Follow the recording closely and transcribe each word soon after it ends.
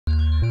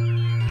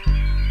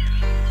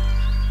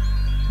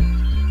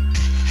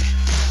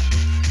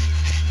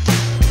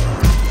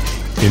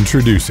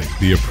Introducing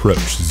the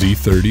Approach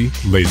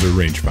Z30 Laser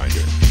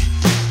Rangefinder.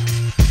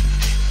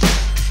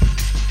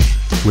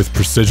 With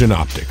precision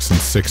optics and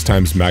 6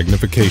 times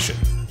magnification,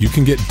 you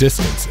can get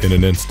distance in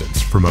an instant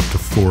from up to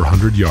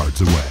 400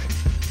 yards away.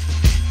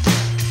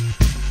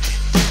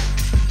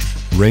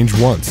 Range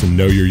once and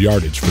know your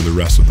yardage for the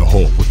rest of the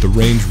hole with the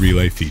Range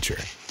Relay feature,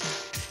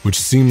 which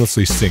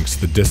seamlessly syncs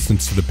the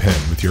distance to the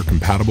pin with your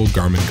compatible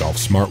Garmin Golf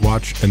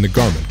smartwatch and the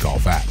Garmin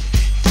Golf app.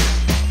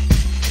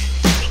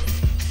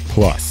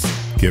 Plus,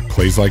 get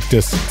plays like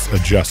distance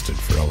adjusted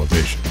for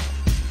elevation.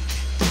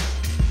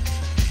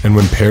 And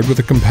when paired with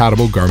a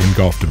compatible Garmin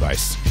Golf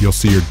device, you'll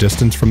see your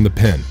distance from the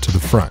pin to the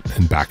front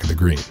and back of the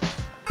green.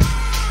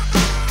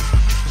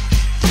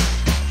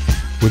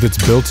 With its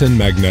built-in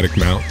magnetic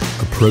mount,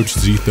 Approach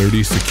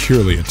Z30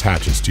 securely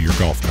attaches to your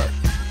golf cart.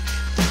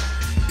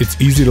 It's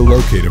easy to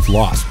locate if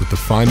lost with the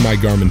Find My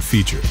Garmin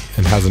feature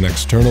and has an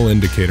external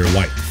indicator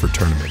light for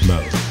tournament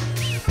mode.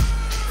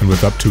 And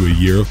with up to a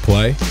year of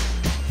play,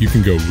 you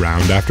can go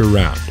round after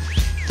round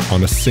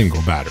on a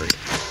single battery.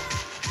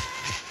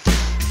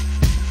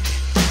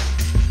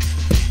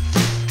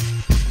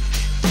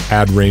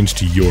 Add range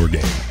to your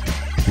game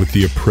with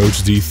the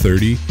Approach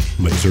Z30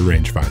 Laser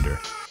Rangefinder.